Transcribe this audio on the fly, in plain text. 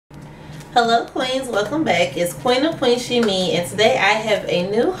Hello queens, welcome back. It's Queen of Queen Me, and today I have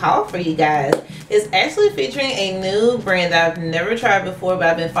a new haul for you guys. It's actually featuring a new brand that I've never tried before, but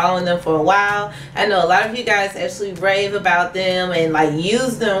I've been following them for a while. I know a lot of you guys actually rave about them and like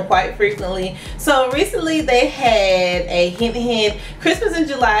use them quite frequently. So recently they had a hint Christmas in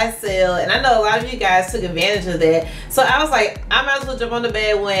July sale, and I know a lot of you guys took advantage of that. So I was like, I might as well jump on the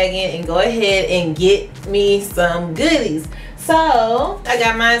bandwagon and go ahead and get me some goodies. So I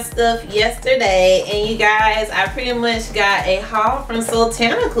got my stuff yesterday, and you guys, I pretty much got a haul from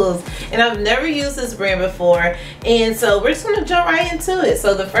Soultanicals, and I've never used this brand before, and so we're just gonna jump right into it.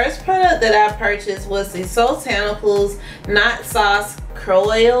 So the first product that I purchased was the Soultanicals Knot Sauce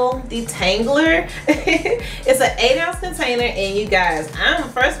Coil Detangler. It's an 8-ounce container, and you guys, I'm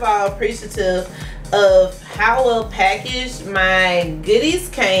first of all appreciative of how well packaged my goodies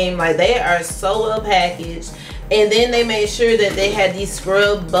came. Like, they are so well packaged. And then they made sure that they had these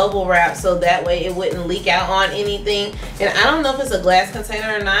scrub bubble wrap so that way it wouldn't leak out on anything. And I don't know if it's a glass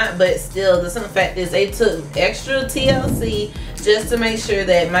container or not, but still, the simple fact is they took extra TLC just to make sure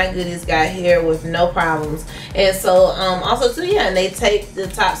that my goodies got here with no problems. And so also too, yeah, and they tape the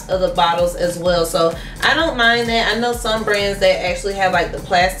tops of the bottles as well, so I don't mind that. I know some brands that actually have like the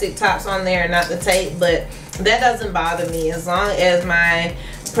plastic tops on there and not the tape, but that doesn't bother me as long as my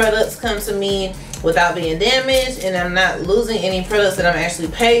products come to me without being damaged and I'm not losing any products that I'm actually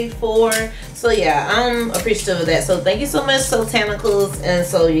paid for. So yeah, I'm appreciative of that. So thank you so much, Soultanicals. And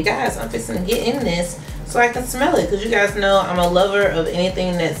so you guys, I'm fixing to get in this so I can smell it, because you guys know I'm a lover of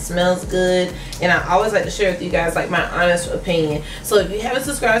anything that smells good, and I always like to share with you guys like my honest opinion. So if you haven't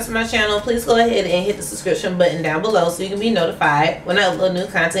subscribed to my channel, please go ahead and hit the subscription button down below so you can be notified when I upload new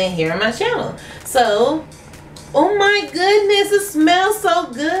content here on my channel. So, oh my goodness, it smells so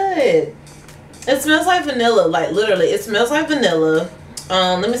good. It smells like vanilla, like literally it smells like vanilla.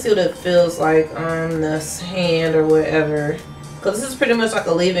 Let me see what it feels like on this hand or whatever, because this is pretty much like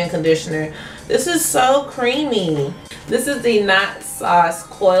a leave-in conditioner. This is so creamy. This is the Knot Sauce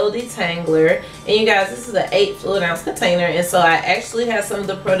Coil Detangler, and you guys, this is an 8 fluid ounce container, and so I actually have some of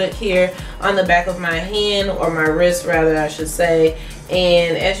the product here on the back of my hand, or my wrist rather I should say.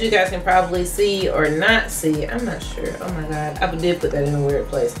 And as you guys can probably see or not see, I'm not sure, oh my god, I did put that in a weird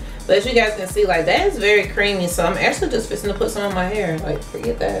place, but as you guys can see, like, that is very creamy. So I'm actually just fixing to put some on my hair. Like,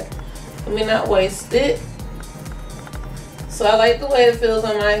 forget that, let me not waste it. So I like the way it feels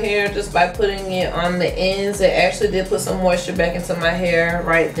on my hair just by putting it on the ends. It actually did put some moisture back into my hair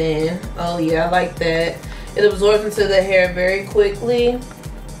right then. Oh yeah, I like that. It absorbs into the hair very quickly.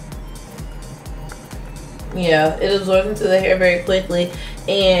 Yeah, it absorbs into the hair very quickly,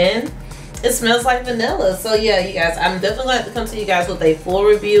 and it smells like vanilla. So yeah, you guys, I'm definitely going to have to come to you guys with a full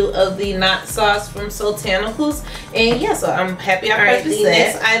review of the Knot Sauce from Soultanicals. And yeah, so I'm happy I purchased that. The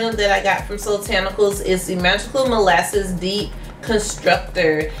next item that I got from Soultanicals is the Magical Molasses Deep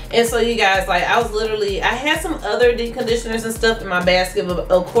Constructor. And so you guys, like, I had some other deep conditioners and stuff in my basket, but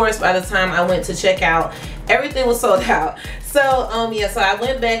of course by the time I went to check out, everything was sold out. So yeah, so I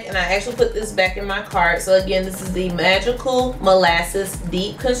went back and I actually put this back in my cart. So again, this is the Magical Molasses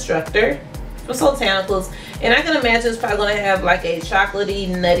Deep Constructor from Soultanicals, and I can imagine it's probably going to have like a chocolatey,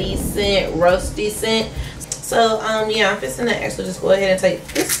 nutty scent, roasty scent. So yeah, I'm fixing to actually just go ahead and take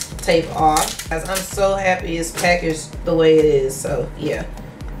this tape off, guys. I'm so happy it's packaged the way it is. So yeah,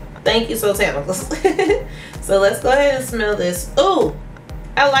 thank you, Soultanicals. So let's go ahead and smell this. Oh,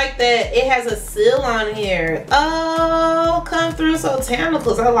 I like that it has a seal on here. Oh, come through,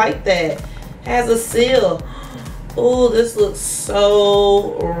 Soultanicals. I like that. It has a seal. Oh, this looks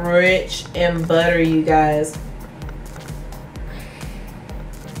so rich and buttery, you guys.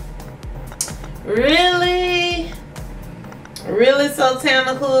 Really? Really,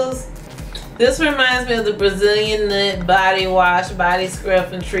 Soultanicals? This reminds me of the Brazilian Nut Body Wash, Body Scrub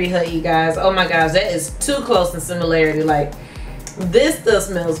from Tree Hut, you guys. Oh my gosh, that is too close in similarity. Like, this stuff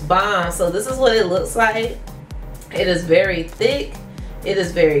smells bomb. So this is what it looks like. It is very thick. It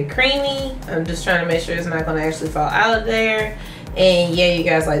is very creamy. I'm just trying to make sure it's not going to actually fall out of there. And yeah, you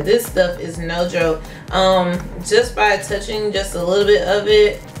guys, like, this stuff is no joke. Just by touching just a little bit of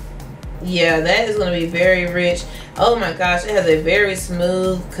it, yeah, that is going to be very rich. Oh my gosh, it has a very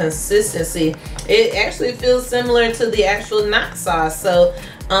smooth consistency. It actually feels similar to the actual Knot Sauce. So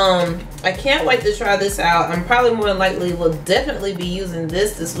I can't wait to try this out. I'm probably more than likely will definitely be using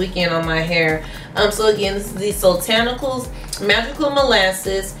this weekend on my hair. So again, this is the Soultanicals Magical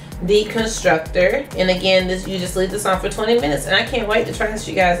Molasses Deconstructor, and again, this, you just leave this on for 20 minutes, and I can't wait to try this,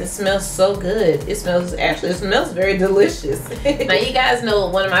 you guys. It smells so good. It smells very delicious. Now, you guys know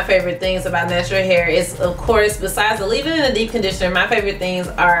one of my favorite things about natural hair is, of course, besides the leave-in and the deep conditioner, my favorite things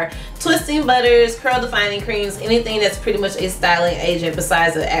are twisting butters, curl defining creams, anything that's pretty much a styling agent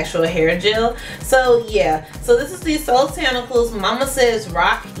besides the actual hair gel. So yeah, so this is the Soultanicals Mama Says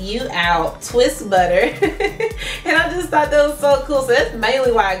Rock You Out Twist Butter. And I just thought that was so cool. So that's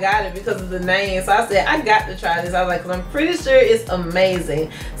mainly why I got it, because of the name. So I said I got to try this. I was like, because I'm pretty sure it's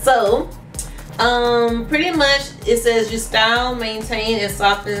amazing. So pretty much it says you style, maintain, and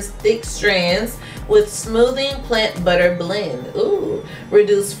softens thick strands with smoothing plant butter blend. Ooh.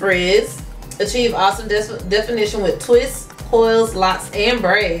 Reduce frizz. Achieve awesome definition with twists, coils, locks, and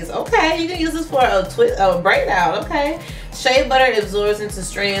braids. Okay, you can use this for a braid out. Okay. Shea butter absorbs into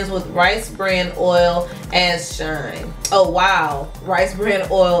strands with rice bran oil as shine. Oh wow, rice bran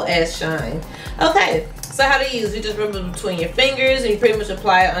oil as shine. Okay, so how to use? You just rub it between your fingers and you pretty much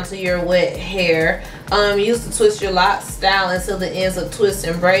apply it onto your wet hair. Use to twist your locks, style until the ends of twists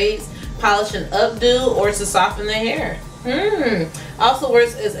and braids, polish and updo, or to soften the hair. Also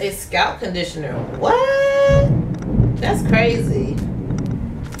works as a scalp conditioner. What? That's crazy.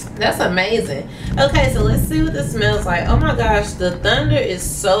 That's amazing. Okay, so let's see what this smells like. Oh my gosh, the thunder is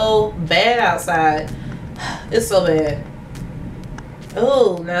so bad outside. It's so bad.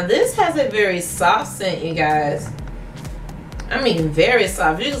 Oh, now this has a very soft scent, you guys. I mean, very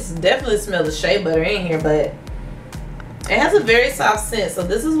soft. You can definitely smell the shea butter in here, but it has a very soft scent. So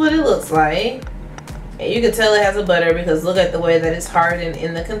this is what it looks like. And you can tell it has a butter because look at the way that it's hardened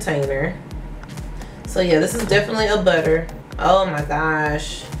in the container. So yeah, this is definitely a butter. Oh my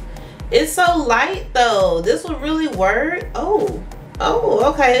gosh. It's so light though. This will really work. Oh,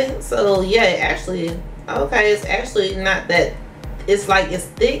 okay. So yeah, okay, it's actually not that, it's like it's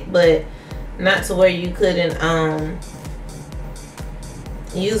thick, but not to where you couldn't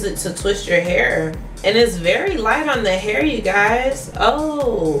use it to twist your hair. And it's very light on the hair, you guys.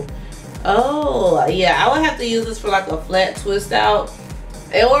 Oh yeah, I would have to use this for like a flat twist out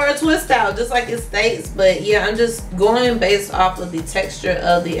or a twist out, just like it states. But yeah, I'm just going based off of the texture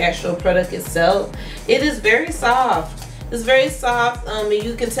of the actual product itself. It is very soft. It's very soft.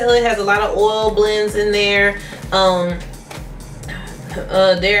 You can tell it has a lot of oil blends in there. Dare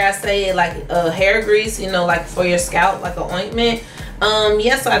I say, like hair grease, you know, like for your scalp, like an ointment.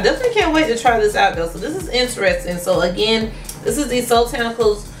 Yeah, so I definitely can't wait to try this out though. So this is interesting. So again, this is the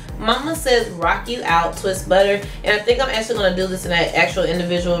Soultanicals Mama Says Rock You Out Twist Butter, and I think I'm actually going to do this in an actual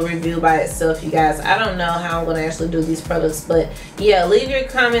individual review by itself, you guys. I don't know how I'm going to actually do these products, but yeah, leave your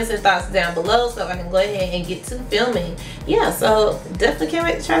comments and thoughts down below so I can go ahead and get to filming. Yeah, so definitely can't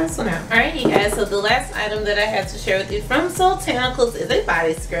wait to try this one out. Alright, you guys, so the last item that I have to share with you from Soultanicals is a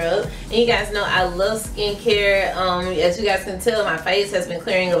body scrub. And you guys know I love skincare. As you guys can tell, my face has been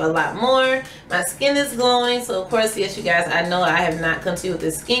clearing up a lot more. My skin is glowing. So of course, yes, you guys, I know I have not come to you with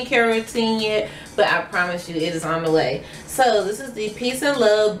this skincare routine yet, but I promise you it is on the way. So this is the Peace and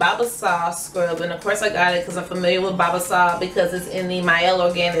Love Baba Sauce Scrub, and of course I got it because I'm familiar with Baba Sauce because it's in the Mielle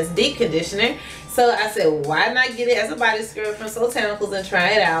Organics Deep Conditioner. So I said, why not get it as a body scrub from Soultanicals and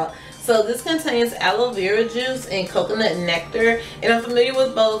try it out. So this contains aloe vera juice and coconut nectar, and I'm familiar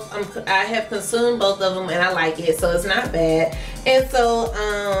with both. I have consumed both of them and I like it, so it's not bad. And so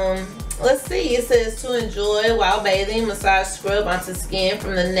let's see, it says to enjoy while bathing, massage scrub onto skin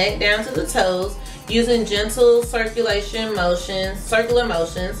from the neck down to the toes using gentle circular motions.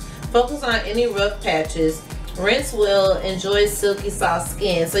 Focus on any rough patches. Rinse well, enjoy silky soft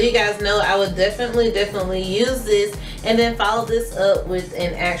skin. So you guys know I would definitely use this and then follow this up with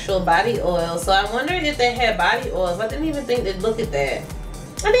an actual body oil. So I wondered if they had body oils. I didn't even think they'd look at that.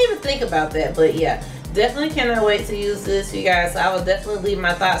 I didn't even think about that, but yeah, definitely cannot wait to use this, you guys. So I will definitely leave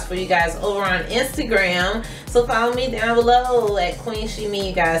my thoughts for you guys over on Instagram. So follow me down below at Queen She Me,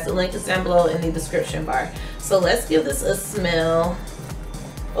 you guys. The link is down below in the description bar. So let's give this a smell,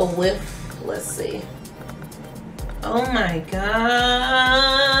 a whiff. Let's see. Oh my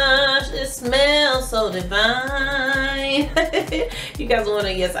gosh, it smells so divine. You guys are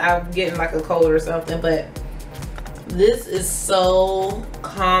wondering, yes, I'm getting like a cold or something, but this is so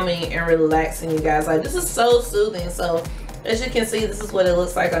calming and relaxing, you guys. Like, this is so soothing. So as you can see, this is what it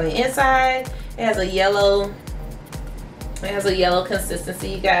looks like on the inside. It has a yellow consistency,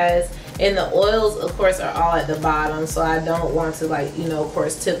 you guys. And the oils, of course, are all at the bottom, so I don't want to, like, you know, of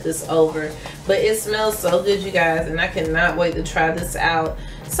course, tip this over. But it smells so good, you guys, and I cannot wait to try this out.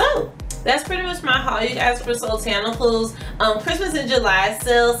 So that's pretty much my haul, you guys, for Soultanicals Christmas in July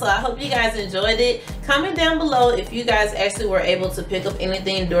sale. So I hope you guys enjoyed it. Comment down below if you guys actually were able to pick up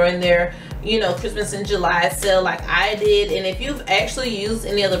anything during their, you know, Christmas in July sale like I did. And if you've actually used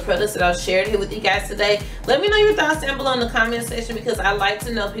any of the products that I've shared here with you guys today, let me know your thoughts down below in the comment section, because I like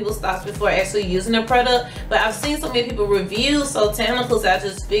to know people's thoughts before actually using a product. But I've seen so many people review Soultanicals, I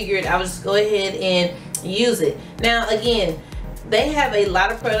just figured I would just go ahead and use it. Now again, they have a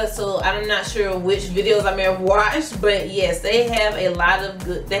lot of products, so I'm not sure which videos I may have watched, but yes, they have a lot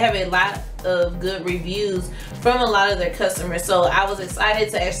of good reviews from a lot of their customers. So I was excited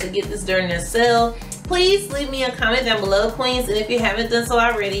to actually get this during their sale. Please leave me a comment down below, queens, and if you haven't done so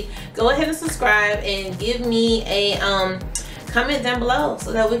already, go ahead and subscribe and give me a comment down below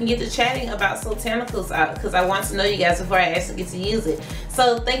so that we can get to chatting about Soultanicals out, because I want to know you guys before I actually get to use it.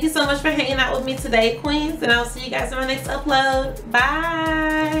 So thank you so much for hanging out with me today, queens, and I'll see you guys in my next upload.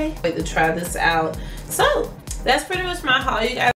 Bye. Wait to try this out. So that's pretty much my haul, you guys.